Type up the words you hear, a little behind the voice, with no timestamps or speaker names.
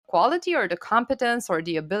quality or the competence or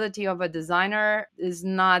the ability of a designer is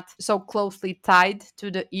not so closely tied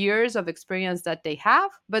to the years of experience that they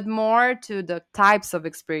have, but more to the types of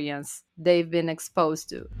experience they've been exposed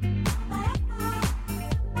to.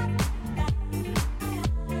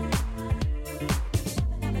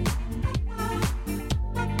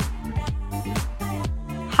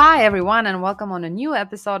 Hi, everyone, and welcome on a new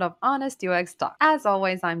episode of Honest UX Talk. As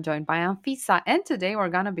always, I'm joined by Anfisa, and today we're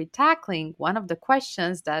going to be tackling one of the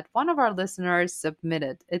questions that one of our listeners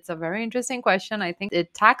submitted. It's a very interesting question. I think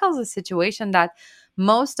it tackles a situation that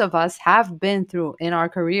most of us have been through in our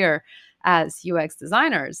career as UX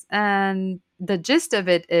designers. And the gist of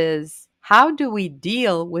it is, how do we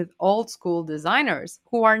deal with old school designers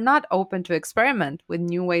who are not open to experiment with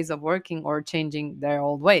new ways of working or changing their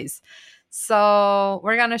old ways? So,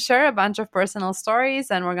 we're going to share a bunch of personal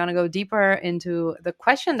stories and we're going to go deeper into the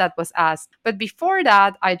question that was asked. But before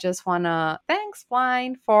that, I just want to thank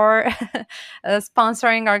Spline for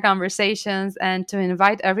sponsoring our conversations and to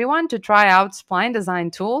invite everyone to try out Spline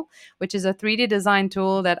Design Tool, which is a 3D design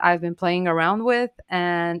tool that I've been playing around with.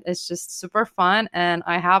 And it's just super fun. And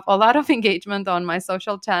I have a lot of engagement on my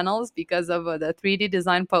social channels because of the 3D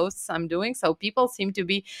design posts I'm doing. So, people seem to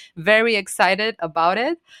be very excited about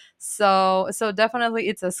it. So definitely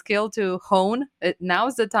it's a skill to hone.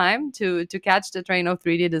 Now's the time to catch the train of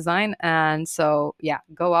 3D design. And so yeah,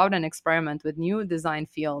 go out and experiment with new design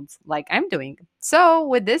fields like I'm doing. So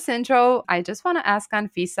with this intro, I just want to ask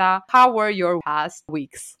Anfisa, how were your past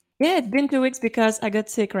weeks? Yeah, it's been 2 weeks because I got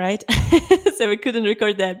sick, right? So we couldn't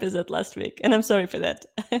record the episode last week, and I'm sorry for that.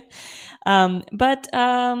 But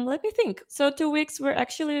let me think. So 2 weeks we're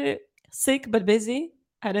actually sick but busy.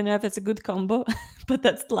 I don't know if it's a good combo, but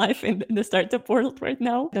that's life in the startup world right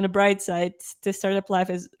now. On the bright side, the startup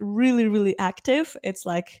life is really, really active. It's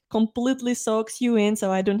like completely soaks you in,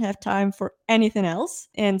 so I don't have time for anything else.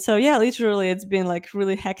 And so, yeah, literally, it's been like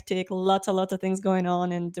really hectic, a lot of things going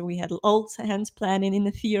on. And we had all hands planning in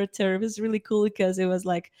the theater. It was really cool because it was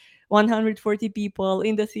like 140 people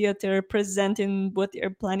in the theater presenting what they're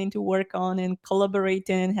planning to work on and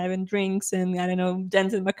collaborating, having drinks and I don't know,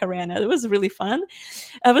 dancing Macarena. It was really fun.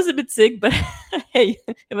 I was a bit sick, but hey,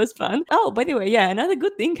 it was fun. Oh, by the way, yeah, another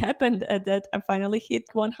good thing happened that I finally hit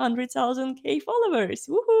 100,000 K followers.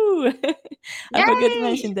 Woohoo! I forgot to Yay!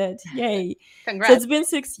 mention that. Yay. So Congrats. it's been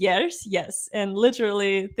 6 years, yes. And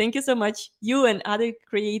literally, thank you so much, you and other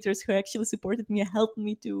creators who actually supported me, helped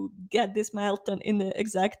me to get this milestone in the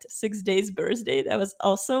exact 6 days birthday. That was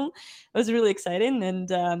awesome. It was really exciting. And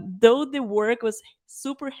though the work was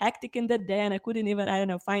super hectic in that day and I couldn't even, I don't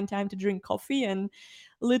know, find time to drink coffee. And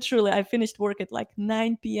literally, I finished work at like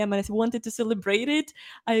 9 p.m. and I wanted to celebrate it.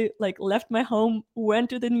 I like left my home,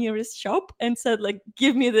 went to the nearest shop and said like,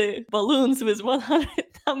 give me the balloons with 100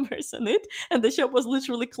 numbers on it. And the shop was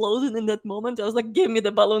literally closing in that moment. I was like, give me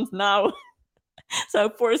the balloons now. So I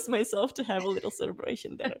forced myself to have a little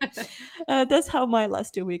celebration there. That's how my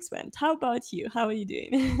last 2 weeks went. How about you? How are you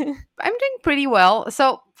doing? I'm doing pretty well.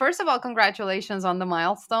 So, first of all, congratulations on the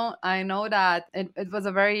milestone. I know that it was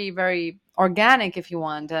a very, very organic, if you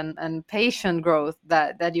want, and patient growth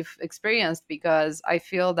that you've experienced, because I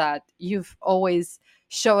feel that you've always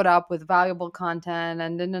showed up with valuable content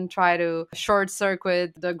and didn't try to short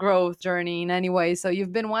circuit the growth journey in any way. So,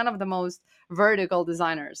 you've been one of the most vertical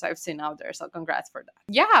designers I've seen out there. So, congrats for that.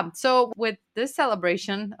 Yeah. So, with this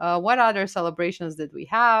celebration, what other celebrations did we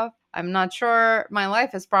have? I'm not sure. My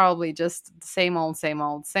life is probably just the same old, same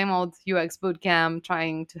old, same old UX bootcamp,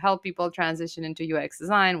 trying to help people transition into UX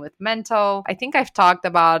design with Mento. I think I've talked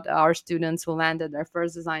about our students who landed their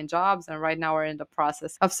first design jobs, and right now we're in the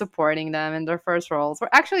process of supporting them in their first roles.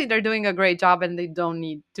 They're doing a great job and they don't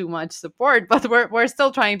need too much support, but we're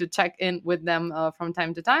still trying to check in with them from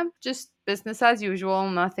time to time. Just business as usual,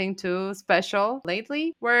 nothing too special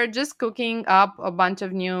lately. We're just cooking up a bunch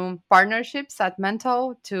of new partnerships at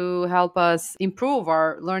Mento to help us improve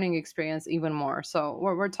our learning experience even more. So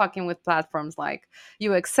we're talking with platforms like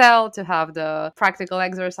UXL to have the practical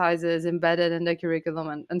exercises embedded in the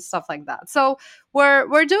curriculum and stuff like that. So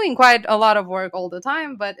we're doing quite a lot of work all the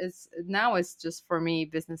time, but it's just for me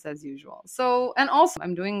business as usual. So, and also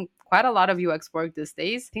I'm doing quite a lot of UX work these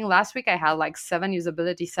days. I think last week I had like 7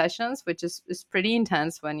 usability sessions, which is pretty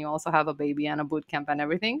intense when you also have a baby and a boot camp and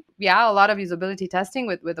everything. Yeah, a lot of usability testing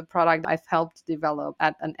with a product I've helped develop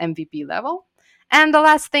at an MVP level. And the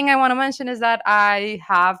last thing I want to mention is that I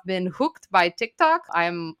have been hooked by TikTok.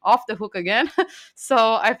 I'm off the hook again. So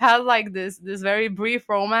I've had like this very brief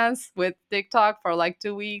romance with TikTok for like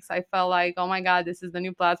 2 weeks. I felt like, oh my God, this is the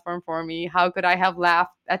new platform for me. How could I have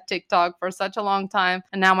laughed at TikTok for such a long time?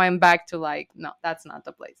 And now I'm back to like, no, that's not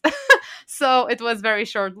the place. So it was very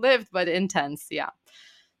short lived, but intense. Yeah.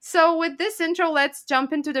 So, with this intro, let's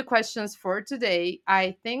jump into the questions for today.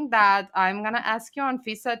 I think that I'm going to ask you,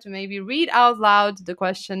 Anfisa, to maybe read out loud the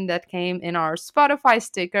question that came in our Spotify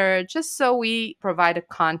sticker, just so we provide a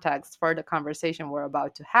context for the conversation we're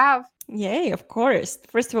about to have. Yay, of course.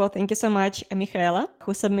 First of all, thank you so much, Michaela,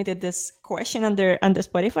 who submitted this question under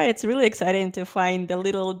Spotify. It's really exciting to find the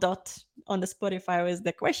little dot on the Spotify with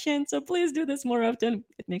the question. So please do this more often.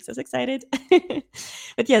 It makes us excited.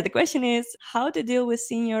 But yeah, the question is how to deal with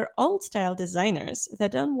senior old style designers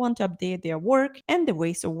that don't want to update their work and the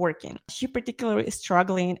ways of working. She particularly is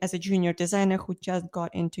struggling as a junior designer who just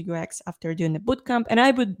got into UX after doing the bootcamp. And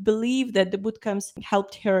I would believe that the bootcamps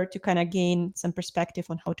helped her to kind of gain some perspective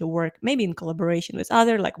on how to work, maybe in collaboration with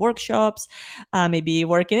other like workshops, maybe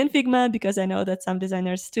working in Figma, because I know that some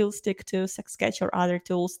designers still stick to Sketch or other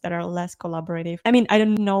tools that are less collaborative. I mean, I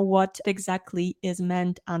don't know what exactly is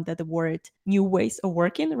meant under the word new ways of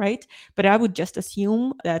working, right? But I would just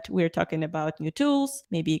assume that we're talking about new tools,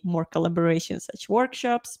 maybe more collaboration, such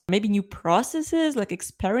workshops, maybe new processes like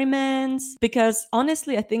experiments. Because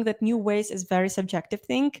honestly, I think that new ways is very subjective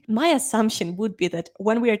thing. My assumption would be that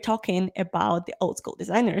when we are talking about the old school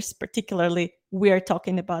designers, particularly, we are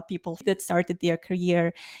talking about people that started their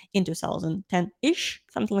career in 2010-ish,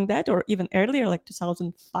 something like that, or even earlier, like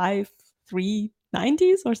 2005, 3,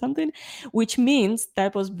 90s or something, which means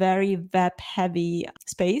that was very web heavy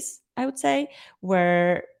space, I would say,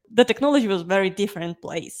 where the technology was very different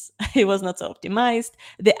place. It was not so optimized.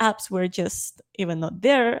 The apps were just even not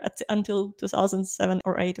there until 2007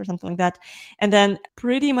 or 8 or something like that. And then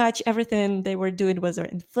pretty much everything they were doing was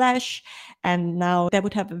in Flash. And now they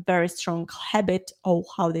would have a very strong habit of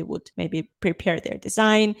how they would maybe prepare their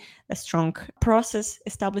design, a strong process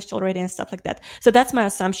established already and stuff like that. So that's my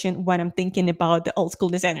assumption when I'm thinking about the old school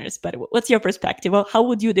designers. But what's your perspective? Well, how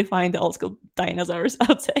would you define the old school dinosaurs, I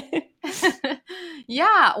would say?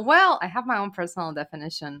 Yeah, well, I have my own personal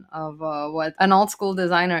definition of what an old school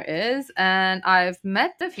designer is, and I've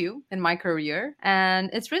met a few in my career, and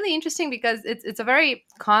it's really interesting because it's a very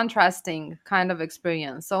contrasting kind of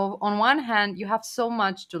experience. So on one hand, you have so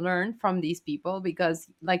much to learn from these people because,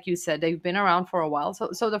 like you said, they've been around for a while.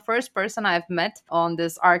 So the first person I've met on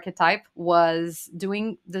this archetype was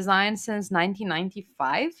doing design since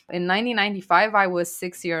 1995. In 1995, I was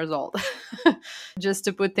 6 years old. Just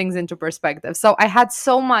to put things into perspective. So I had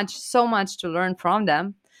so much to learn from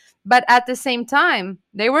them. But at the same time,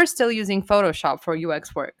 they were still using Photoshop for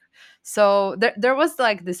UX work. So there was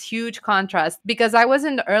like this huge contrast because I was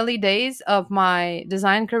in the early days of my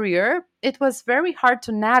design career. It was very hard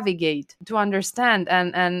to navigate, to understand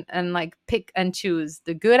and like pick and choose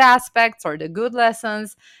the good aspects or the good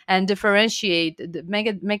lessons and differentiate,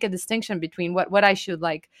 make a distinction between what I should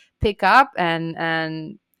like pick up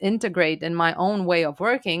and integrate in my own way of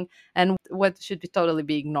working and what should be totally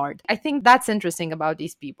be ignored. I think that's interesting about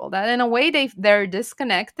these people, that in a way they're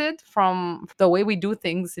disconnected from the way we do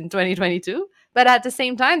things in 2022, but at the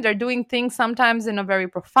same time they're doing things sometimes in a very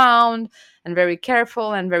profound and very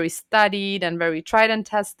careful and very studied and very tried and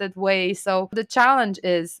tested way. So the challenge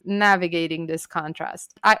is navigating this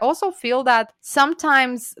contrast. I also feel that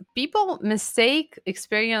sometimes people mistake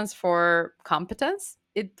experience for competence.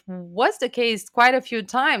 It was the case quite a few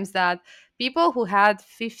times that people who had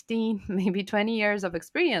 15, maybe 20 years of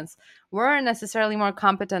experience weren't necessarily more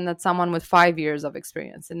competent than someone with 5 years of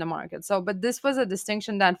experience in the market. So, but this was a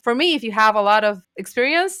distinction that for me, if you have a lot of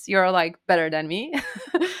experience, you're like better than me.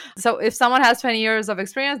 So if someone has 20 years of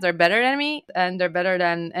experience, they're better than me and they're better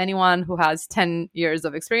than anyone who has 10 years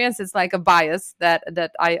of experience. It's like a bias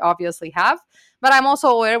that I obviously have. But I'm also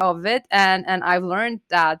aware of it, and I've learned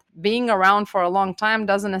that being around for a long time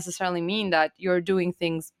doesn't necessarily mean that you're doing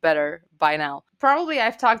things better by now. Probably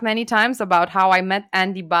I've talked many times about how I met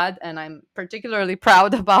Andy Budd, and I'm particularly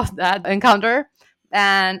proud about that encounter.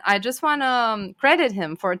 And I just want to credit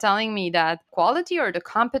him for telling me that quality or the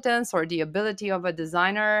competence or the ability of a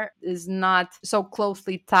designer is not so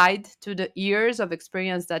closely tied to the years of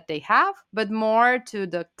experience that they have, but more to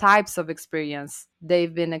the types of experience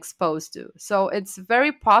they've been exposed to. So it's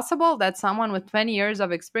very possible that someone with 20 years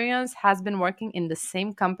of experience has been working in the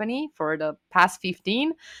same company for the past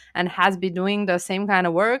 15 and has been doing the same kind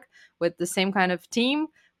of work with the same kind of team,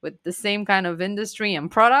 with the same kind of industry and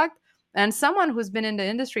product. And someone who's been in the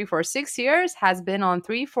industry for 6 years has been on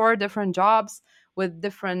 3, 4 different jobs with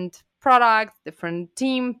different products, different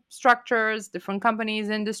team structures, different companies,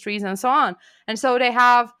 industries, and so on. And so they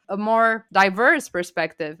have a more diverse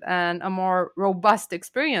perspective and a more robust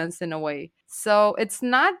experience in a way. So it's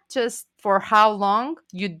not just for how long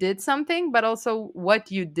you did something, but also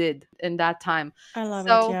what you did in that time. I love it.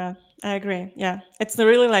 So Yeah, I agree. Yeah, it's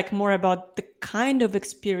really like more about the kind of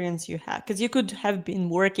experience you have, because you could have been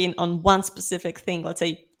working on one specific thing, let's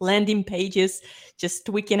say landing pages, just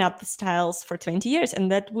tweaking up the styles for 20 years,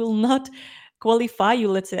 and that will not qualify you,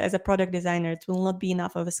 let's say, as a product designer. It will not be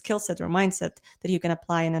enough of a skill set or mindset that you can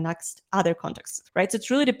apply in the next other contexts, right? So it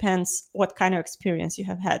really depends what kind of experience you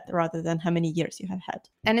have had rather than how many years you have had.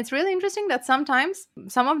 and it's really interesting that sometimes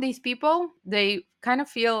some of these people, they kind of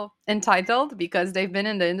feel entitled because they've been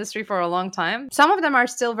in the industry for a long time. Some of them are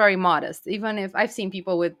still very modest, even if I've seen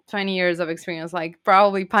people with 20 years of experience, like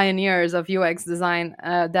probably pioneers of UX design,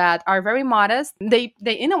 that are very modest. They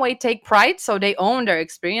in a way take pride, so they own their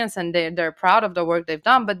experience and they're proud of the work they've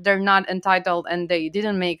done, but they're not entitled and they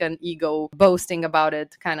didn't make an ego boasting about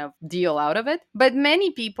it kind of deal out of it. But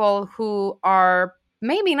many people who are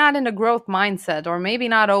maybe not in a growth mindset, or maybe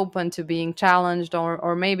not open to being challenged,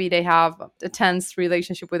 or maybe they have a tense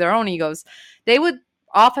relationship with their own egos, they would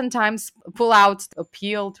oftentimes pull out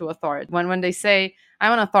appeal to authority when they say,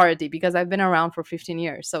 I'm an authority because I've been around for 15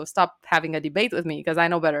 years, so stop having a debate with me because I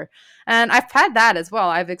know better. And I've had that as well.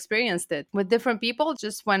 I've experienced it with different people,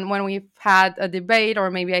 just when we've had a debate, or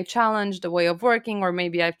maybe I challenged a way of working, or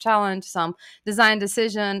maybe I've challenged some design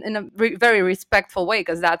decision in a very respectful way,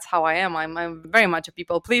 because that's how I am. I'm very much a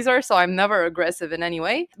people pleaser, so I'm never aggressive in any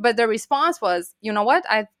way. But the response was, you know what,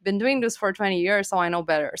 I've been doing this for 20 years, so I know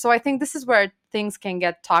better. So I think this is where things can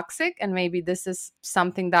get toxic, and maybe this is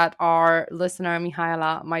something that our listener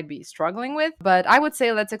Mihaela might be struggling with. But I would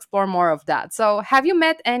say let's explore more of that. So have you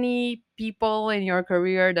met any people in your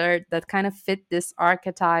career that kind of fit this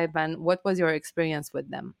archetype, and what was your experience with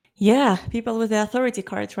them? Yeah, people with the authority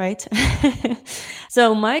card, right?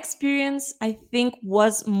 So my experience, I think,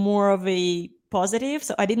 was more of a positive.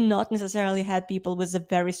 So I did not necessarily had people with a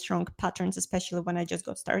very strong patterns, especially when I just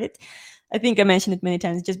got started. I think I mentioned it many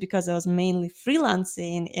times, just because I was mainly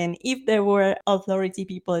freelancing, and if there were authority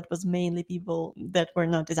people, it was mainly people that were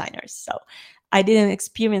not designers. So I didn't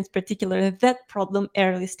experience particularly that problem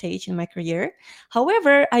early stage in my career.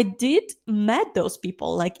 However, I did met those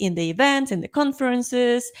people like in the events, in the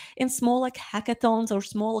conferences, in small like hackathons or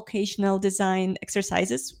small occasional design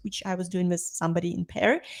exercises, which I was doing with somebody in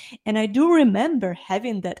pair. And I do remember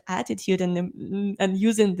having that attitude and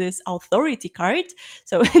using this authority card.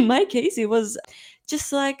 So in my case, it was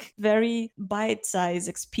just like very bite-sized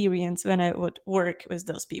experience when I would work with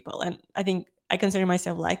those people. And I think I consider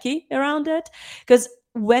myself lucky around it, because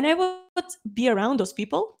when I would be around those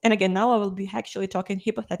people, and again, now I will be actually talking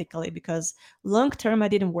hypothetically, because long term I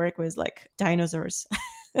didn't work with like dinosaurs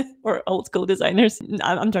or old school designers.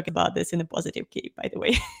 I'm talking about this in a positive key, by the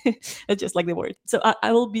way. It's just like the word. So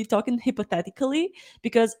I will be talking hypothetically,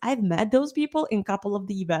 because I've met those people in a couple of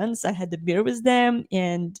the events. I had the beer with them,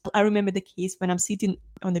 and I remember the case when I'm sitting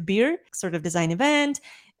on the beer sort of design event,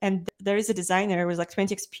 and there is a designer with like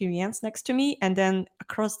 20 experience next to me, and then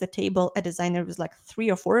across the table a designer with like 3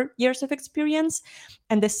 or 4 years of experience.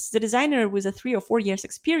 And the designer with a 3 or 4 years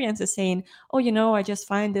experience is saying, oh, I just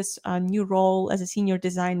find this new role as a senior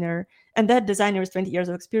designer. And that designer with 20 years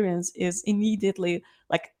of experience is immediately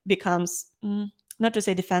like becomes, not to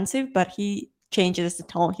say defensive, but he changes the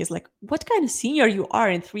tone. He's like, what kind of senior you are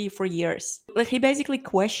in 3 or 4 years? Like, he basically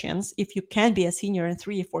questions if you can be a senior in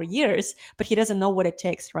 3 or 4 years, but he doesn't know what it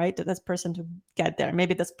takes, right? That person to get there.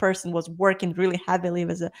 Maybe this person was working really heavily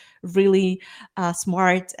with a really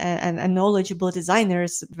smart and knowledgeable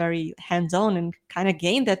designers, very hands-on, and kind of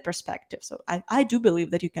gain that perspective. So I do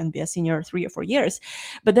believe that you can be a senior 3 or 4 years,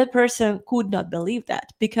 but that person could not believe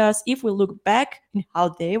that, because if we look back in how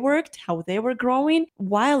they worked, how they were growing,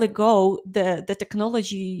 while ago, the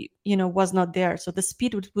technology, was not there. So the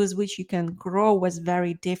speed with which you can grow was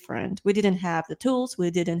very different. We didn't have the tools,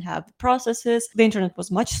 we didn't have the processes, the internet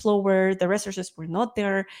was much slower, the resources were not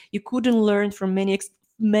there. You couldn't learn from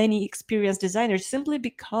many experienced designers, simply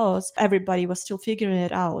because everybody was still figuring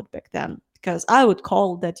it out back then. Because I would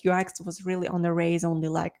call that UX was really on the rise only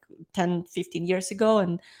like 10, 15 years ago.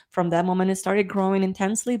 And from that moment, it started growing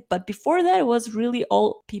intensely. But before that, it was really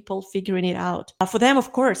all people figuring it out. For them,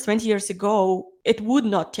 of course, 20 years ago, it would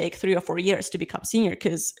not take 3 or 4 years to become senior,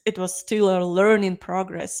 because it was still a learning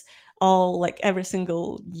progress. all like every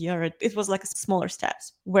single year. It was like smaller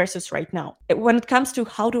steps versus right now. When it comes to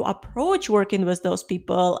how to approach working with those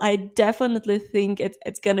people, I definitely think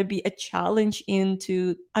it's going to be a challenge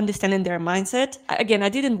into understanding their mindset. Again, I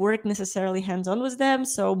didn't work necessarily hands-on with them,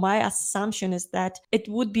 so my assumption is that it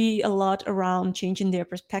would be a lot around changing their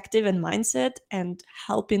perspective and mindset and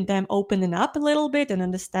helping them opening up a little bit and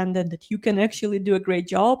understanding that you can actually do a great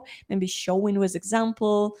job, maybe showing with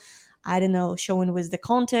example, I don't know, showing with the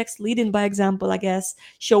context, leading by example, I guess,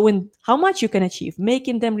 showing how much you can achieve,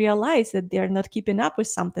 making them realize that they're not keeping up with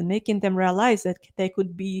something, making them realize that they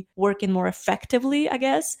could be working more effectively, I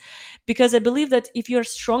guess. Because I believe that if you're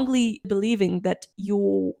strongly believing that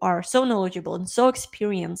you are so knowledgeable and so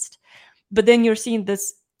experienced, but then you're seeing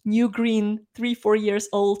this new green 3-4 years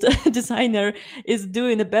old designer is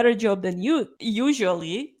doing a better job than you,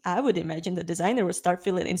 usually I would imagine the designer would start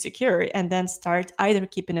feeling insecure and then start either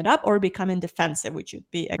keeping it up or becoming defensive, which would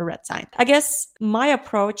be a red sign. I guess my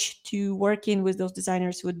approach to working with those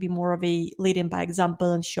designers would be more of a leading by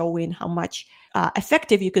example and showing how much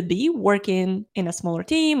effective you could be working in a smaller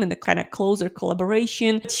team and the kind of closer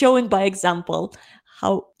collaboration, showing by example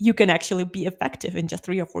how you can actually be effective in just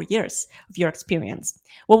 3 or 4 years of your experience.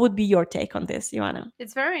 What would be your take on this, Joanna?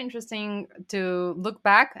 It's very interesting to look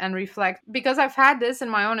back and reflect because I've had this in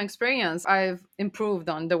my own experience. I've improved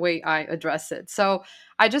on the way I address it. So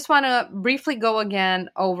I just want to briefly go again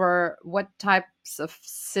over what types of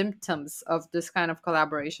symptoms of this kind of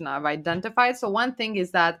collaboration I've identified. So one thing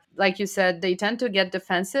is that, like you said, they tend to get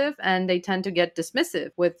defensive and they tend to get dismissive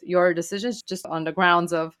with your decisions just on the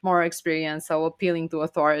grounds of more experience. So appealing to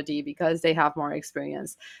authority because they have more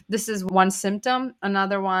experience. This is one symptom.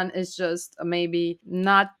 Another one is just maybe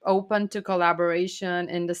not open to collaboration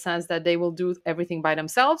in the sense that they will do everything by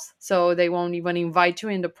themselves. So they won't even invite you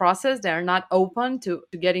in the process. They're not open to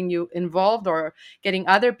getting you involved or getting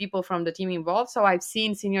other people from the team involved. So I've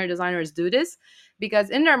seen senior designers do this because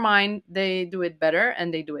in their mind, they do it better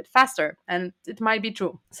and they do it faster. And it might be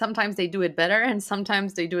true. Sometimes they do it better and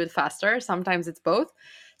sometimes they do it faster. Sometimes it's both.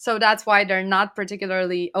 So that's why they're not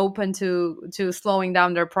particularly open to slowing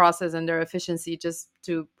down their process and their efficiency just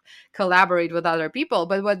to collaborate with other people.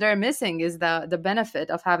 But what they're missing is the benefit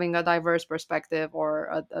of having a diverse perspective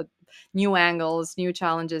or a new angles, new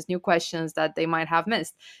challenges, new questions that they might have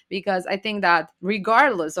missed. Because I think that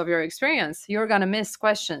regardless of your experience, you're going to miss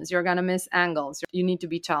questions, you're going to miss angles. You need to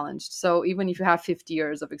be challenged. So even if you have 50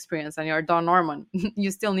 years of experience and you're Don Norman, you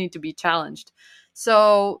still need to be challenged.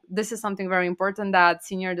 So this is something very important that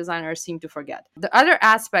senior designers seem to forget. The other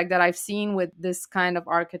aspect that I've seen with this kind of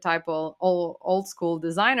archetypal old school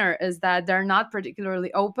designer is that they're not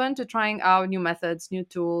particularly open to trying out new methods, new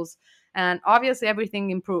tools, and obviously everything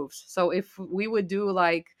improves. So if we would do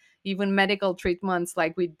like even medical treatments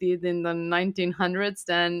like we did in the 1900s,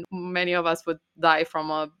 then many of us would die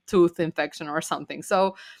from a tooth infection or something.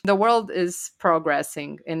 So the world is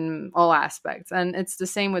progressing in all aspects. And it's the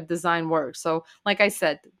same with design work. So like I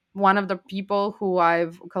said, one of the people who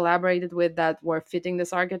I've collaborated with that were fitting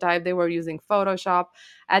this archetype, they were using Photoshop.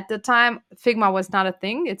 At the time, Figma was not a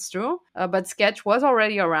thing, it's true, but Sketch was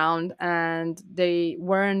already around and they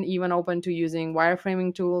weren't even open to using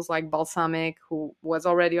wireframing tools like Balsamic, who was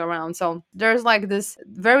already around. So there's like this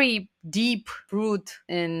very deep root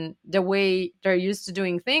in the way they're used to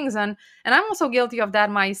doing things. And I'm also guilty of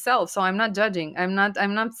that myself. So I'm not judging. I'm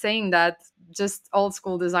not saying that just old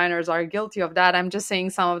school designers are guilty of that. I'm just saying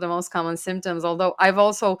some of the most common symptoms, although I've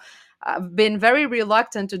also been very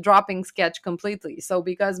reluctant to dropping Sketch completely. So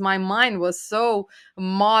because my mind was so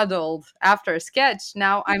modeled after Sketch,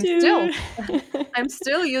 now I'm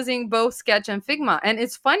still using both Sketch and Figma. And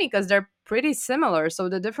it's funny because they're pretty similar. So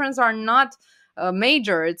the difference are not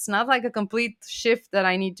major. It's not like a complete shift that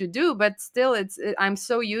I need to do, but still I'm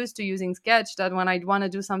so used to using Sketch that when I want to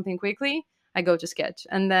do something quickly, I go to Sketch.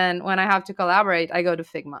 And then when I have to collaborate, I go to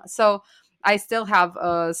Figma. So I still have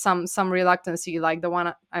some reluctancy like the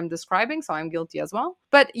one I'm describing. So I'm guilty as well.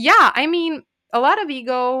 But yeah, I mean, a lot of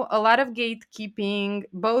ego, a lot of gatekeeping,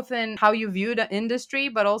 both in how you view the industry,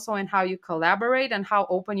 but also in how you collaborate and how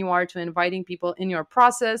open you are to inviting people in your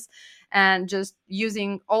process and just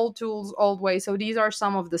using old tools, old ways. So these are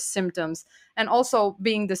some of the symptoms. And also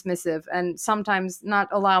being dismissive and sometimes not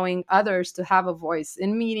allowing others to have a voice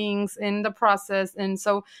in meetings, in the process. And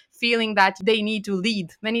so feeling that they need to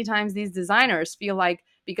lead. Many times these designers feel like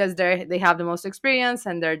because they have the most experience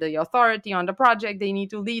and they're the authority on the project, they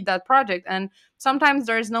need to lead that project. And sometimes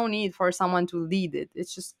there's no need for someone to lead it.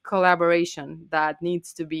 It's just collaboration that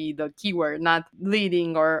needs to be the keyword, not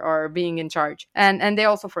leading or being in charge. And they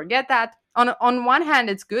also forget that. On one hand,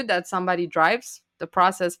 it's good that somebody drives the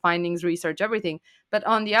process, findings, research, everything. But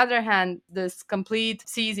on the other hand, this complete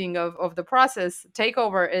seizing of the process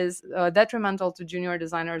takeover is detrimental to junior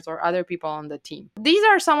designers or other people on the team. These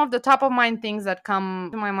are some of the top of mind things that come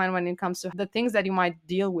to my mind when it comes to the things that you might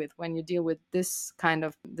deal with when you deal with this kind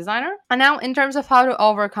of designer. And now, in terms of how to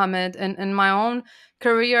overcome it, in my own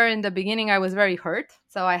career in the beginning, I was very hurt.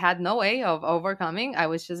 So I had no way of overcoming. I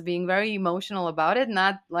was just being very emotional about it,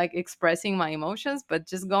 not like expressing my emotions, but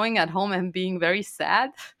just going at home and being very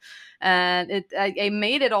sad. And I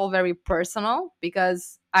made it all very personal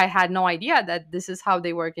because I had no idea that this is how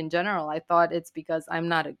they work in general. I thought it's because I'm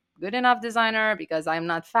not a good enough designer, because I'm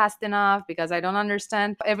not fast enough, because I don't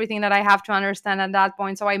understand everything that I have to understand at that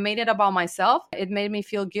point. So I made it about myself. It made me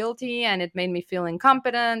feel guilty and it made me feel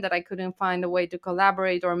incompetent, that I couldn't find a way to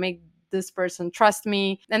collaborate or make this person trust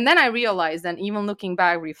me. And then I realized, and even looking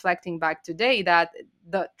back, reflecting back today, that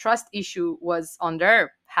the trust issue was on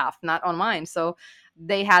their half, not on mine. So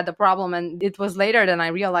they had the problem, and it was later that I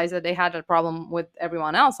realized that they had a problem with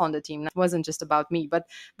everyone else on the team. It wasn't just about me, but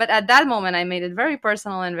at that moment I made it very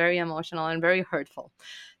personal and very emotional and very hurtful.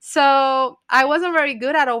 So I wasn't very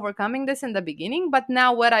good at overcoming this in the beginning, but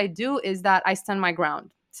now what I do is that I stand my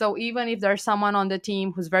ground. So even if there's someone on the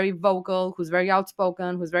team who's very vocal, who's very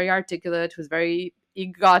outspoken, who's very articulate, who's very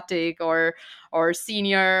egotic or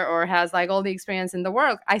senior or has like all the experience in the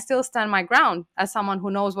world, I still stand my ground as someone who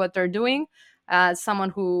knows what they're doing, as someone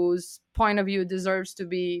whose point of view deserves to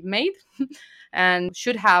be made and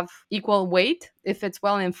should have equal weight if it's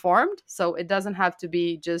well informed. So it doesn't have to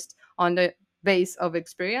be just on the base of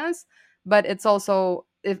experience, but it's also,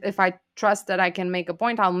 if I trust that I can make a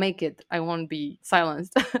point, I'll make it. I won't be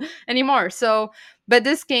silenced anymore. So, but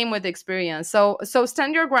this came with experience. So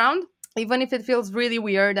stand your ground, even if it feels really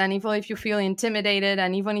weird, and even if you feel intimidated,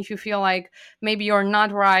 and even if you feel like maybe you're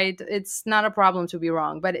not right. It's not a problem to be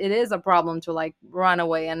wrong, but it is a problem to like run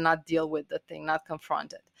away and not deal with the thing, not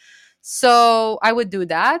confront it. So I would do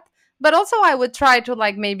that. But also I would try to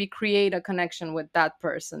like maybe create a connection with that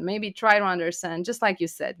person, maybe try to understand, just like you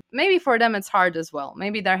said. Maybe for them it's hard as well.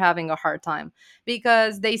 Maybe they're having a hard time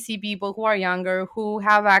because they see people who are younger, who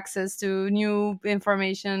have access to new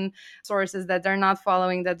information sources that they're not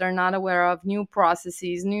following, that they're not aware of, new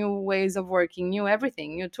processes, new ways of working, new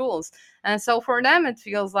everything, new tools. And so for them it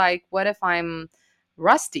feels like, what if I'm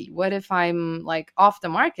rusty? What if I'm like off the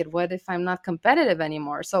market? What if I'm not competitive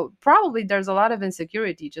anymore? So probably there's a lot of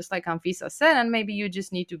insecurity, just like Anfisa said, and maybe you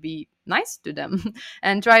just need to be nice to them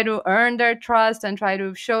and try to earn their trust and try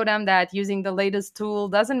to show them that using the latest tool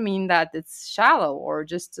doesn't mean that it's shallow or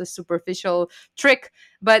just a superficial trick,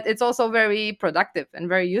 but it's also very productive and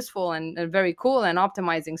very useful and very cool and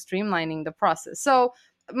optimizing, streamlining the process. So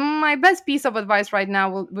my best piece of advice right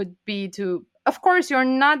now would be to, of course, you're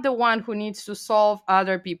not the one who needs to solve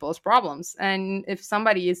other people's problems. And if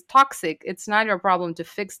somebody is toxic, it's not your problem to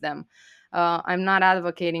fix them. I'm not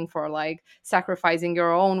advocating for like sacrificing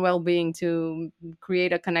your own well-being to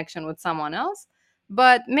create a connection with someone else.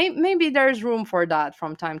 But maybe there's room for that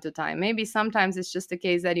from time to time. Maybe sometimes it's just a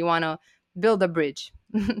case that you want to build a bridge.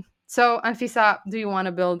 So, Anfisa, do you want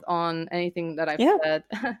to build on anything that I've said?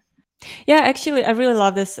 Yeah, actually, I really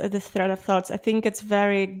love this thread of thoughts. I think it's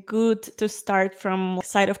very good to start from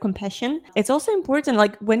side of compassion. It's also important,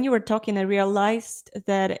 like when you were talking, I realized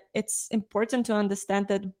that it's important to understand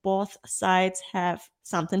that both sides have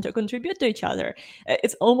something to contribute to each other.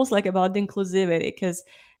 It's almost like about the inclusivity, because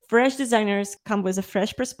fresh designers come with a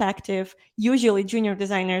fresh perspective. Usually junior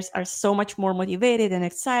designers are so much more motivated and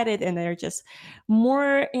excited, and they're just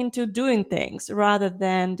more into doing things rather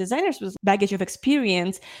than designers with baggage of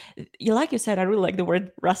experience. Like you said, I really like the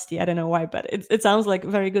word rusty. I don't know why, but it sounds like a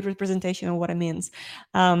very good representation of what it means.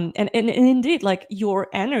 And indeed, like your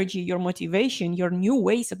energy, your motivation, your new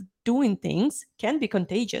ways of doing things can be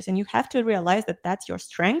contagious, and you have to realize that that's your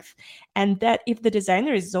strength, and that if the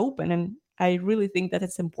designer is open, and I really think that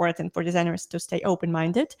it's important for designers to stay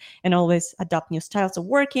open-minded and always adopt new styles of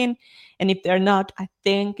working. And if they're not, I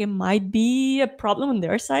think it might be a problem on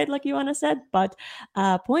their side, like Ioana said. But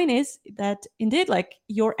point is that indeed, like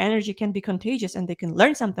your energy can be contagious, and they can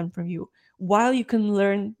learn something from you while you can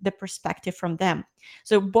learn the perspective from them.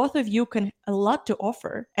 So both of you can a lot to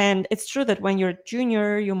offer. And it's true that when you're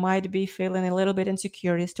junior, you might be feeling a little bit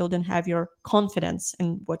insecure. You still don't have your confidence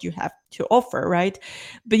in what you have to offer, right?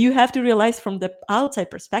 But you have to realize from the outside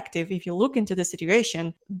perspective, if you look into the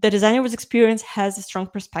situation, the designer with experience has a strong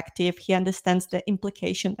perspective. He understands the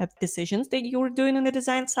implication of decisions that you're doing on the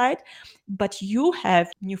design side, but you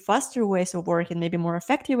have new, faster ways of working, maybe more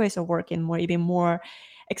effective ways of working, maybe more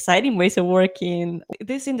exciting ways of working.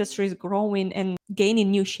 This industry is growing and gaining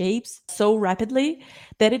new shapes so rapidly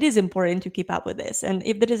that it is important to keep up with this. And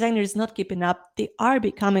if the designer is not keeping up, they are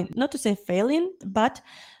becoming, not to say failing, but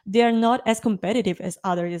they are not as competitive as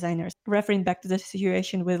other designers. Referring back to the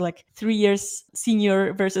situation with like 3 years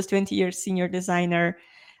senior versus 20 years senior designer,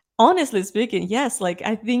 honestly speaking, yes, like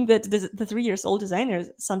I think that the 3 years old designers,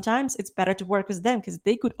 sometimes it's better to work with them because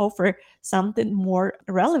they could offer something more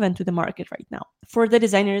relevant to the market right now. For the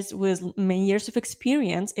designers with many years of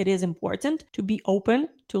experience, it is important to be open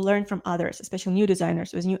to learn from others, especially new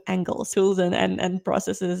designers with new angles, tools, and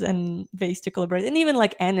processes and ways to collaborate, and even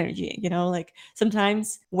like energy. Like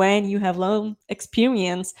sometimes when you have long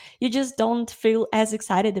experience, you just don't feel as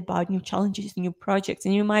excited about new challenges, new projects,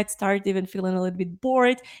 and you might start even feeling a little bit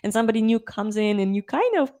bored, and somebody new comes in and you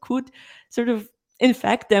kind of could sort of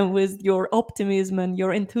infect them with your optimism and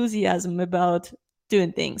your enthusiasm about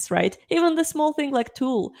doing things, right? Even the small thing like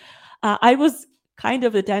tool. I was kind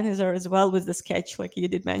of a dinosaur as well with the sketch, like you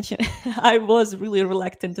did mention. I was really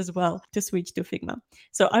reluctant as well to switch to Figma.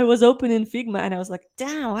 So I was opening Figma and I was like,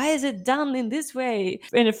 damn, why is it done in this way?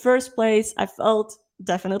 In the first place, I felt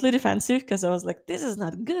definitely defensive because I was like, this is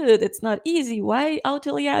not good. It's not easy. Why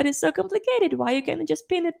auto layout is so complicated? Why you can just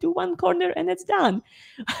pin it to one corner and it's done?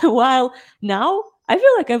 While now I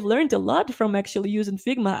feel like I've learned a lot from actually using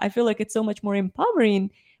Figma. I feel like it's so much more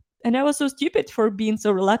empowering. And I was so stupid for being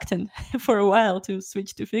so reluctant for a while to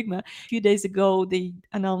switch to Figma. A few days ago, they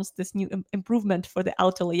announced this new improvement for the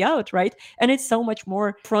auto layout, right? And it's so much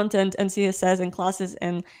more front end and CSS and classes,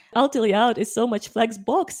 and auto layout is so much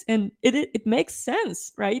Flexbox, and it makes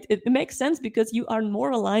sense, right? It makes sense because you are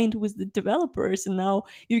more aligned with the developers, and now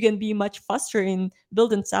you can be much faster in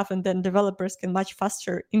building stuff, and then developers can much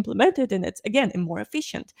faster implement it, and it's again more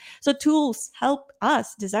efficient. So tools help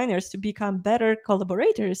us designers to become better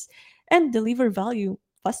collaborators and deliver value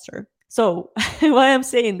faster. So why I'm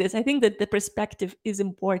saying this, I think that the perspective is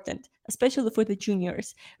important, especially for the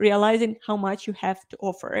juniors, realizing how much you have to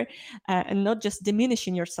offer and not just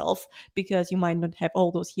diminishing yourself because you might not have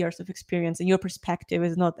all those years of experience and your perspective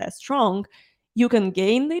is not as strong. You can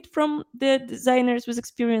gain it from the designers with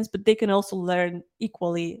experience, but they can also learn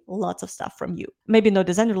equally lots of stuff from you. Maybe not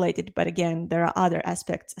design related, but again, there are other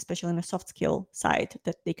aspects, especially on the soft skill side,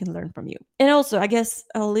 that they can learn from you. And also, I guess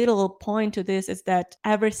a little point to this is that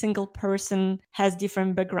every single person has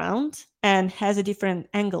different background and has a different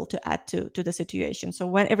angle to add to the situation. So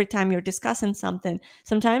when every time you're discussing something,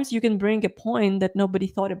 sometimes you can bring a point that nobody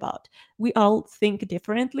thought about. We all think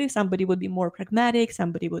differently. Somebody would be more pragmatic,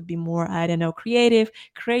 somebody would be more, I don't know, creative,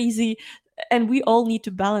 crazy, and we all need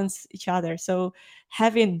to balance each other. So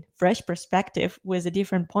having fresh perspective with a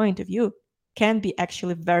different point of view can be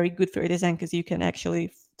actually very good for your design because you can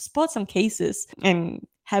actually spot some cases and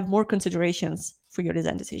have more considerations for your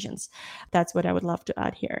design decisions. That's what I would love to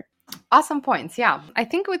add here. Awesome points. Yeah. I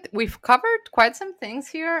think we've covered quite some things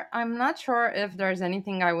here. I'm not sure if there's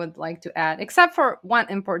anything I would like to add, except for one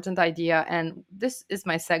important idea. And this is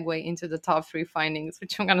my segue into the top 3 findings,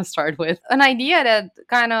 which I'm going to start with. An idea that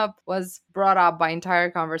kind of was brought up by entire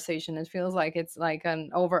conversation. It feels like it's like an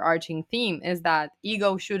overarching theme, is that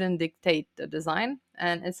ego shouldn't dictate the design.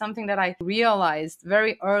 And it's something that I realized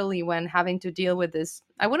very early when having to deal with this.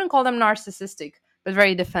 I wouldn't call them narcissistic, but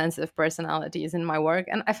very defensive personalities in my work.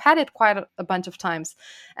 And I've had it quite a bunch of times.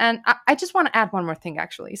 And I just want to add one more thing,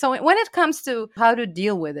 actually. So when it comes to how to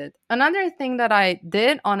deal with it, another thing that I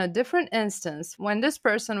did on a different instance, when this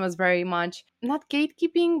person was very much not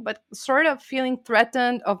gatekeeping, but sort of feeling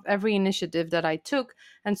threatened of every initiative that I took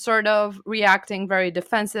and sort of reacting very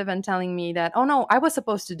defensive and telling me that, oh no, I was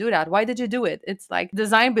supposed to do that. Why did you do it? It's like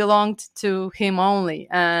design belonged to him only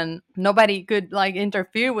and nobody could like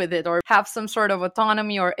interfere with it or have some sort of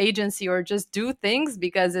autonomy or agency or just do things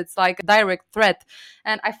because it's like a direct threat.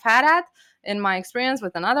 And I've had that in my experience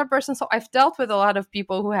with another person. So I've dealt with a lot of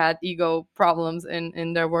people who had ego problems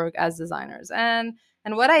in their work as designers.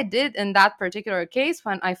 And what I did in that particular case,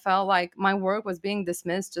 when I felt like my work was being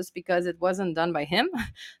dismissed just because it wasn't done by him,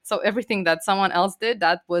 so everything that someone else did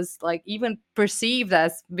that was like even perceived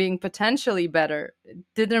as being potentially better, it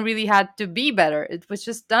didn't really had to be better. It was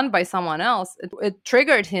just done by someone else. It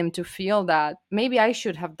triggered him to feel that maybe I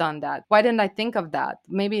should have done that. Why didn't I think of that?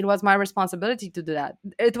 Maybe it was my responsibility to do that.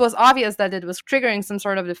 It was obvious that it was triggering some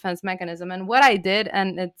sort of defense mechanism. And what I did,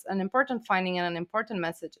 and it's an important finding and an important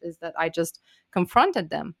message, is that I just confronted confronted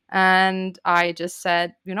them. And I just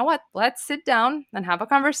said, you know what, let's sit down and have a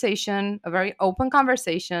conversation, a very open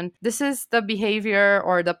conversation. This is the behavior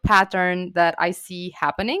or the pattern that I see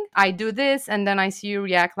happening. I do this, and then I see you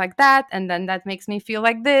react like that, and then that makes me feel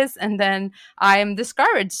like this. And then I am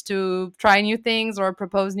discouraged to try new things or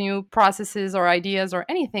propose new processes or ideas or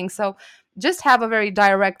anything. So just have a very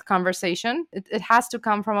direct conversation. It has to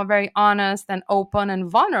come from a very honest and open and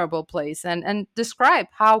vulnerable place, and describe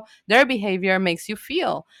how their behavior makes you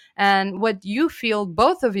feel and what you feel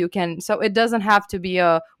both of you can. So it doesn't have to be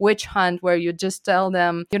a witch hunt where you just tell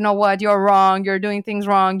them, you know what, you're wrong, you're doing things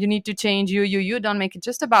wrong, you need to change. You don't make it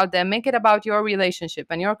just about them. Make it about your relationship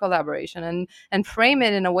and your collaboration, and frame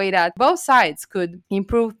it in a way that both sides could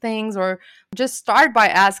improve things, or just start by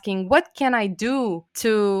asking, what can I do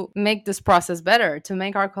to make this process better, to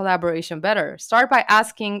make our collaboration better? Start by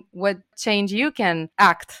asking what change you can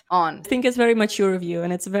act on. I think it's very mature of you,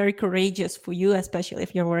 and it's very courageous for you, especially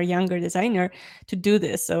if you were a younger designer, to do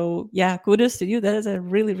this. So yeah, kudos to you. That is a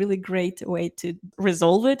really, really great way to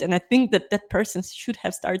resolve it. And I think that that person should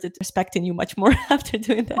have started respecting you much more after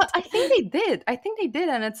doing that. Well, I think they did.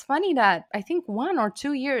 And it's funny that I think 1 or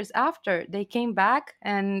 2 years after, they came back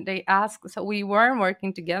and they asked. So we weren't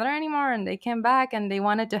working together anymore, and they came back and they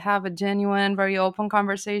wanted to have a genuine, very open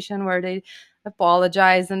conversation where they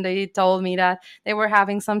apologized, and they told me that they were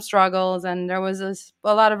having some struggles, and there was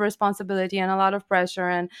a lot of responsibility and a lot of pressure,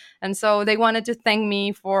 and so they wanted to thank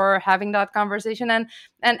me for having that conversation. And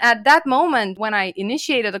at that moment, when I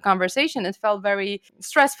initiated the conversation, it felt very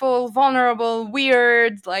stressful, vulnerable,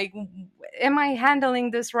 weird. Like, am I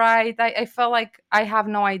handling this right? I felt like I have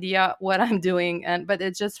no idea what I'm doing, but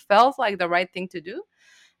it just felt like the right thing to do.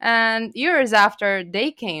 And years after,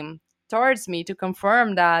 they came towards me to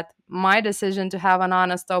confirm that my decision to have an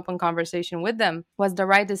honest, open conversation with them was the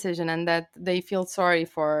right decision, and that they feel sorry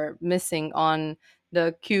for missing on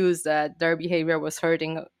the cues that their behavior was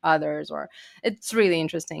hurting others. Or it's really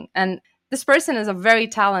interesting. And this person is a very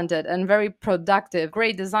talented and very productive,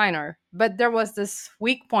 great designer. But there was this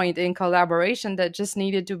weak point in collaboration that just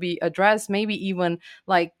needed to be addressed, maybe even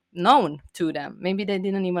like known to them. Maybe they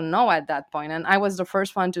didn't even know at that point. And I was the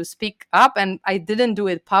first one to speak up, and I didn't do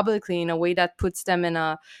it publicly in a way that puts them in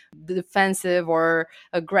a defensive or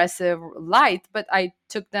aggressive light, but I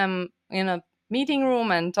took them in a meeting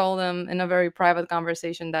room and told them in a very private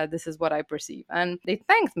conversation that this is what I perceive. And they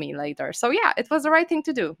thanked me later. So yeah, it was the right thing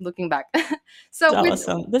to do looking back. So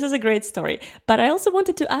awesome. This is a great story. But I also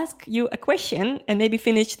wanted to ask you a question and maybe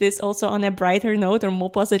finish this also on a brighter note or more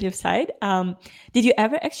positive side. Did you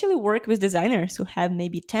ever actually work with designers who have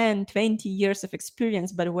maybe 10, 20 years of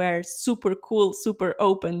experience, but were super cool, super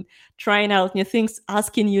open, trying out new things,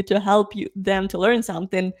 asking you to help them to learn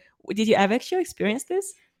something? Did you ever actually experience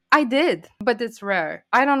this? I did, but it's rare.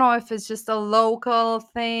 I don't know if it's just a local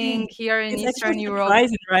thing here in It's Eastern actually Europe.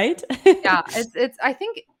 surprising, right? Yeah, it's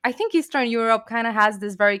I think Eastern Europe kind of has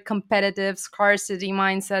this very competitive scarcity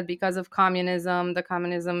mindset because of communism, the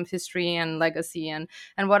communism history and legacy, and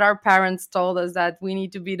what our parents told us, that we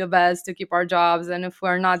need to be the best to keep our jobs, and if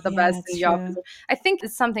we're not the best in the opposite. I think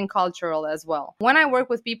it's something cultural as well. When I work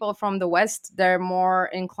with people from the West, they're more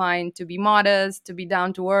inclined to be modest, to be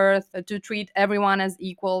down to earth, to treat everyone as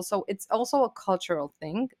equal. So it's also a cultural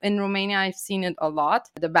thing. In Romania, I've seen it a lot,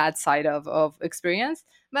 the bad side of experience.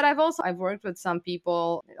 But I've worked with some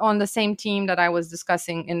people on the same team that I was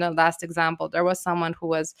discussing in the last example. There was someone who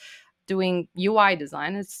was doing UI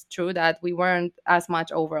design. It's true that we weren't as much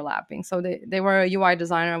overlapping. So they were a UI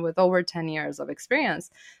designer with over 10 years of experience,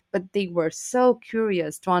 but they were so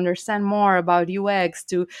curious to understand more about UX.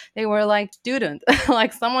 They were like student,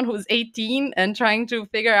 like someone who's 18 and trying to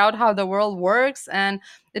figure out how the world works. And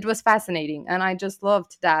it was fascinating. And I just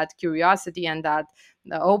loved that curiosity and that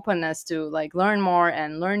the openness to like learn more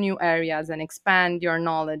and learn new areas and expand your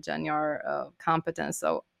knowledge and your competence.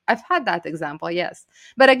 So I've had that example, yes.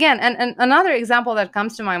 But again, and another example that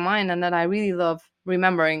comes to my mind and that I really love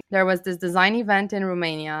remembering, there was this design event in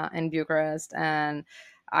Romania, in Bucharest, and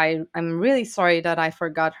I'm really sorry that I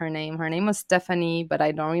forgot her name. Her name was Stephanie, but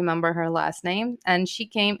I don't remember her last name. And she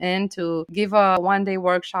came in to give a one-day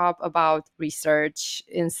workshop about research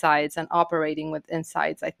insights and operating with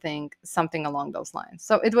insights, I think, something along those lines.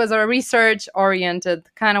 So it was a research-oriented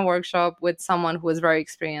kind of workshop with someone who was very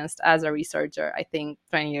experienced as a researcher, I think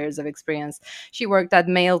 20 years of experience. She worked at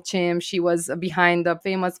MailChimp. She was behind the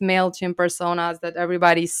famous MailChimp personas that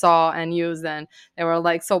everybody saw and used, and they were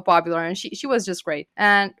like so popular. And she was just great.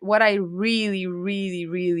 And what I really, really,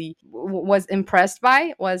 really was impressed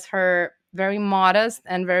by was her very modest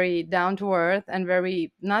and very down to earth and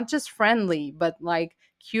very not just friendly, but like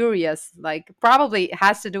curious. Like, probably it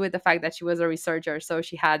has to do with the fact that she was a researcher, so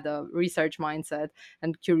she had the research mindset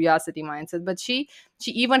and curiosity mindset. But she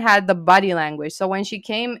even had the body language. So when she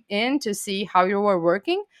came in to see how you were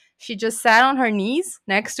working, she just sat on her knees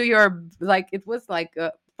next to your, like, it was like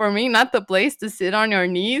for me, not the place to sit on your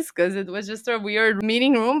knees, because it was just a weird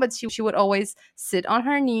meeting room. But she would always sit on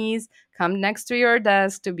her knees, come next to your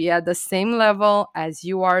desk to be at the same level as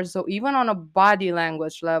you are. So even on a body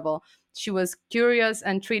language level, she was curious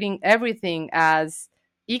and treating everything as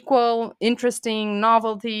equal, interesting,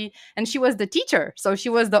 novelty. And she was the teacher. So she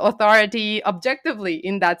was the authority objectively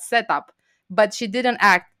in that setup. But she didn't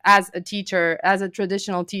act as a teacher, as a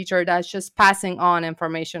traditional teacher that's just passing on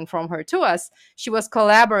information from her to us. She was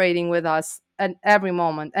collaborating with us at every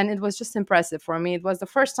moment. And it was just impressive for me. It was the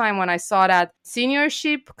first time when I saw that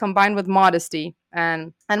seniorship combined with modesty.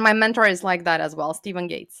 And my mentor is like that as well, Stephen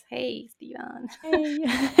Gates. Hey, Stephen.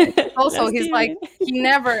 Hey. Also, Hello, he's like, Steven. he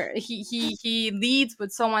never he leads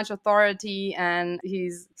with so much authority, and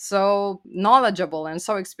he's so knowledgeable and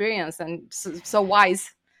so experienced and so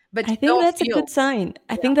wise, but I you think don't that's a feel. good sign.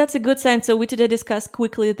 I Yeah. think that's a good sign. So we today discussed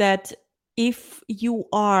quickly that if you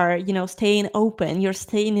are, staying open, you're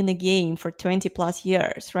staying in the game for 20 plus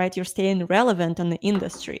years, right? You're staying relevant on the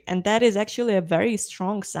industry. And that is actually a very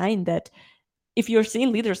strong sign that if you're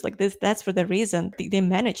seeing leaders like this, that's for the reason they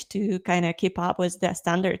manage to kind of keep up with the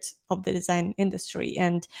standards of the design industry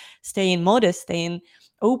and staying modest, staying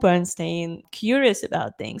open, staying curious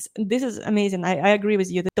about things. This is amazing. I agree with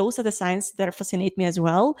you that those are the signs that fascinate me as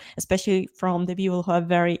well, especially from the people who are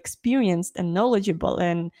very experienced and knowledgeable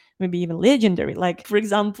and maybe even legendary. Like, for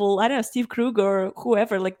example, I don't know, Steve Krug or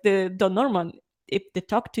whoever, like the Don Norman, if they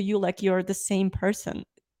talk to you like you're the same person,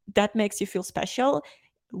 that makes you feel special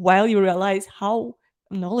while you realize how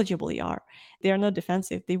knowledgeable you are. They are not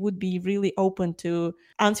defensive. They would be really open to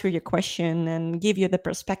answer your question and give you the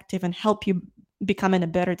perspective and help you becoming a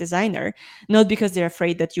better designer, not because they're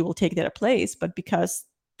afraid that you will take their place, but because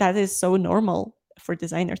that is so normal for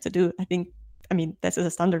designers to do. I mean, this is a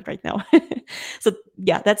standard right now. So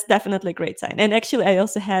yeah, that's definitely a great sign. And actually, I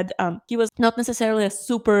also had, he was not necessarily a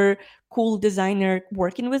super cool designer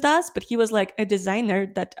working with us, but he was like a designer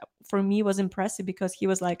that for me was impressive because he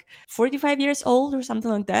was like 45 years old or something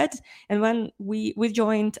like that. And when we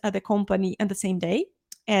joined the company on the same day,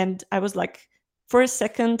 and I was like, for a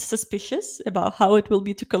second, suspicious about how it will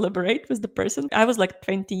be to collaborate with the person. I was like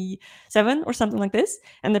 27 or something like this,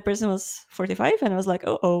 and the person was 45, and I was like,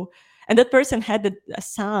 oh. And that person had a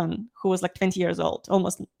son who was like 20 years old,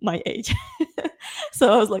 almost my age.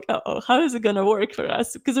 So I was like, oh, how is it going to work for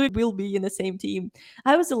us? Because we will be in the same team.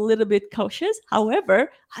 I was a little bit cautious.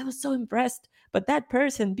 However, I was so impressed. But that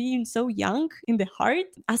person being so young in the heart,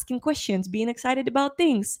 asking questions, being excited about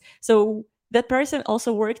things. So that person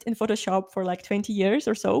also worked in Photoshop for like 20 years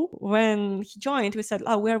or so. When he joined, we said,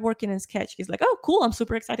 oh, we're working in Sketch. He's like, oh, cool. I'm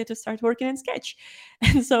super excited to start working in Sketch.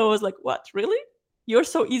 And so I was like, what, really? You're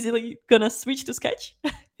so easily gonna switch to Sketch?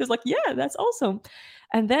 He was like, yeah, that's awesome.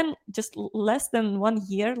 And then just less than 1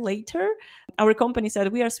 year later, our company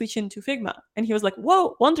said, we are switching to Figma. And he was like,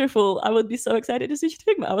 whoa, wonderful. I would be so excited to switch to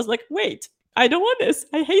Figma. I was like, wait, I don't want this.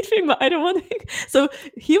 I hate Figma. I don't want it. So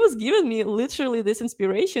he was giving me literally this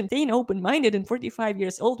inspiration, staying open-minded and 45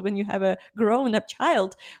 years old when you have a grown-up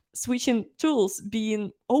child, switching tools,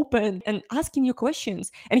 being open and asking you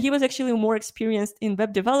questions. And he was actually more experienced in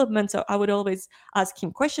web development. So I would always ask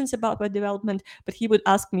him questions about web development, but he would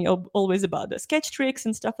ask me always about the sketch tricks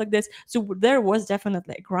and stuff like this. So there was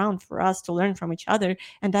definitely a ground for us to learn from each other.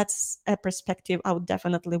 And that's a perspective I would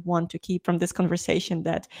definitely want to keep from this conversation,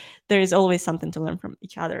 that there is always something to learn from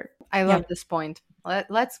each other. I Yeah. love this point.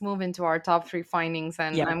 Let's move into our top 3 findings,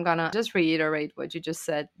 and Yeah. I'm gonna just reiterate what you just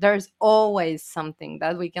said. There's always something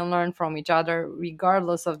that we can learn from each other,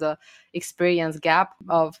 regardless of the experience gap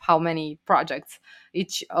of how many projects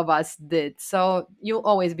each of us did. So you'll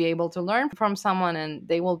always be able to learn from someone, and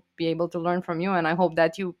they will be able to learn from you. And I hope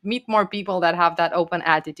that you meet more people that have that open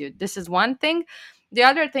attitude. This is one thing. The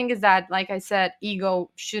other thing is that, like I said,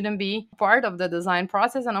 ego shouldn't be part of the design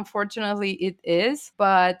process. And unfortunately, it is.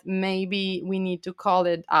 But maybe we need to call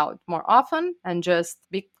it out more often and just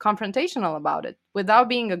be confrontational about it without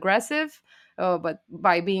being aggressive. But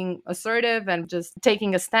by being assertive and just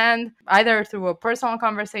taking a stand, either through a personal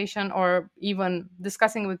conversation or even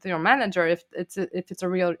discussing with your manager if it's a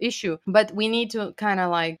real issue. But we need to kind of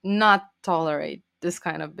like not tolerate this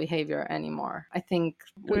kind of behavior anymore. I think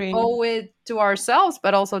we Agreed. owe it to ourselves,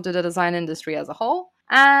 but also to the design industry as a whole.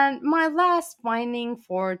 And my last finding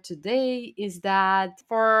for today is that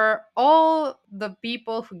for all the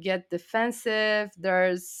people who get defensive,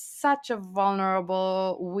 there's such a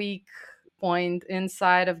vulnerable, weak point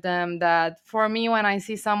inside of them that for me, when I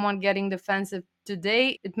see someone getting defensive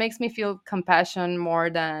today, it makes me feel compassion more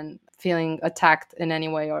than feeling attacked in any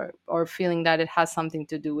way, or feeling that it has something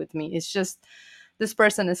to do with me. It's just, this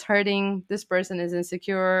person is hurting, this person is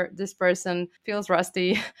insecure, this person feels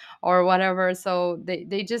rusty or whatever. So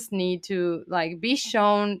they just need to like be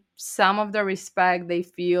shown some of the respect they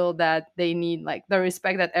feel that they need, like the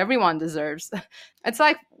respect that everyone deserves. It's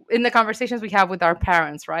like in the conversations we have with our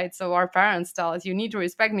parents, right? So our parents tell us, you need to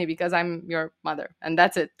respect me because I'm your mother, and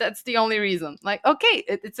that's it. That's the only reason. Like, okay,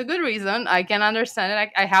 it's a good reason, I can understand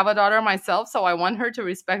it. I have a daughter myself, so I want her to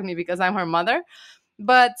respect me because I'm her mother.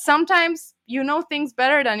 But sometimes you know things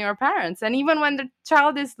better than your parents, and even when the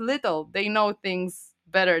child is little, they know things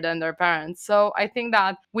better than their parents. So I think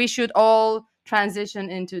that we should all transition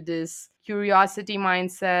into this curiosity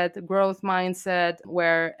mindset, growth mindset,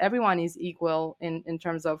 where everyone is equal in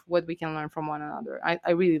terms of what we can learn from one another.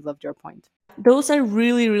 I really loved your point. Those are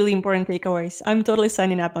really, really important takeaways. I'm totally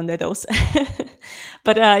signing up on those.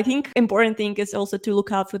 But I think important thing is also to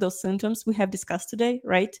look out for those symptoms we have discussed today,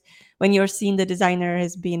 right? When you're seeing the designer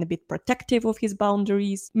as being a bit protective of his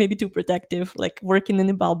boundaries, maybe too protective, like working in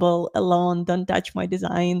a bubble alone, don't touch my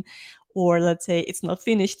design. Or let's say it's not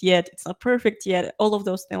finished yet, it's not perfect yet, all of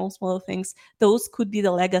those small things, those could be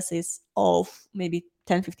the legacies of maybe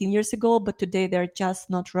 10, 15 years ago, but today they're just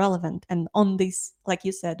not relevant. And on this, like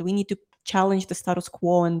you said, we need to challenge the status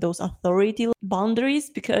quo and those authority boundaries,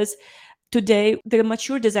 because today the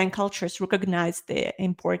mature design cultures recognize the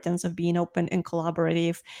importance of being open and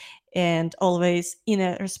collaborative, and always in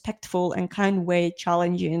a respectful and kind way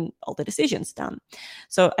challenging all the decisions done.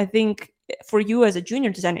 So I think for you as a junior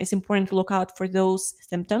designer, it's important to look out for those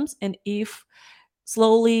symptoms. And if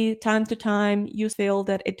slowly, time to time, you feel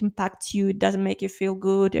that it impacts you, it doesn't make you feel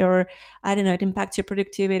good, or I don't know, it impacts your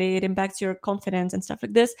productivity, it impacts your confidence and stuff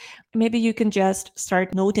like this, maybe you can just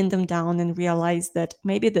start noting them down and realize that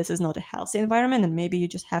maybe this is not a healthy environment, and maybe you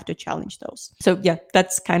just have to challenge those. So yeah,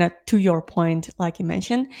 that's kind of to your point, like you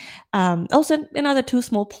mentioned. Also, another two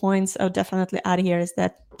small points I would definitely add here is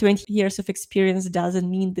that 20 years of experience doesn't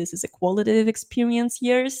mean this is a qualitative experience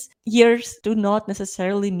years. Years do not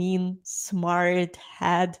necessarily mean smart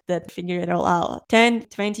head that figure it all out. 10,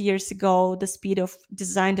 20 years ago, the speed of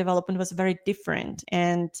design development was very different.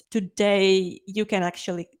 And today you can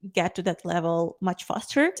actually get to that level much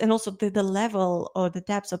faster. And also the level or the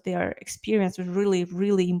depth of their experience was really,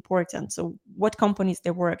 really important. So what companies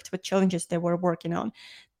they worked, what challenges they were working on,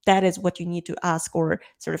 that is what you need to ask or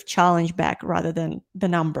sort of challenge back rather than the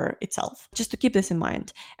number itself. Just to keep this in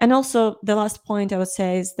mind. And also the last point I would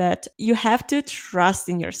say is that you have to trust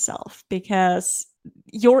in yourself, because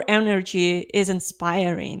your energy is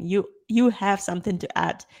inspiring. You have something to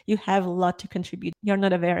add. You have a lot to contribute. You're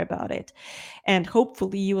not aware about it. And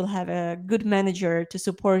hopefully you will have a good manager to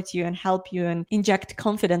support you and help you and inject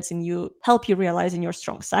confidence in you, help you realizing your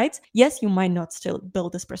strong sides. Yes, you might not still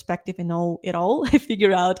build this perspective and know it all,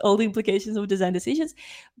 figure out all the implications of design decisions,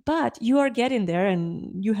 but you are getting there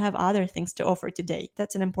and you have other things to offer today.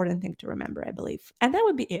 That's an important thing to remember, I believe. And that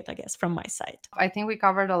would be it, I guess, from my side. I think we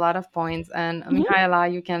covered a lot of points. And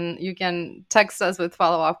Mihaela, you can text us with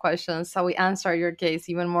follow-up questions so we answer your case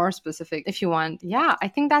even more specific if you want. Yeah, I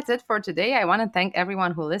think that's it for today. I want to thank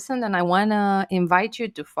everyone who listened, and I want to invite you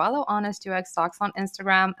to follow Honest UX Talks on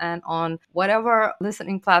Instagram and on whatever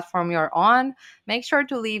listening platform you're on. Make sure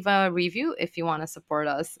to leave a review if you want to support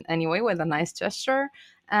us anyway with a nice gesture.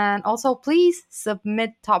 And also, please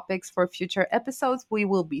submit topics for future episodes. We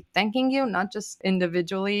will be thanking you, not just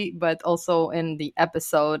individually, but also in the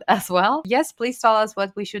episode as well. Yes, please tell us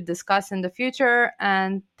what we should discuss in the future.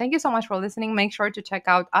 And thank you so much for listening. Make sure to check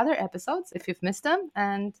out other episodes if you've missed them.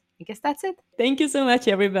 And I guess that's it. Thank you so much,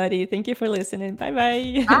 everybody. Thank you for listening.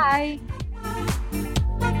 Bye-bye. Bye.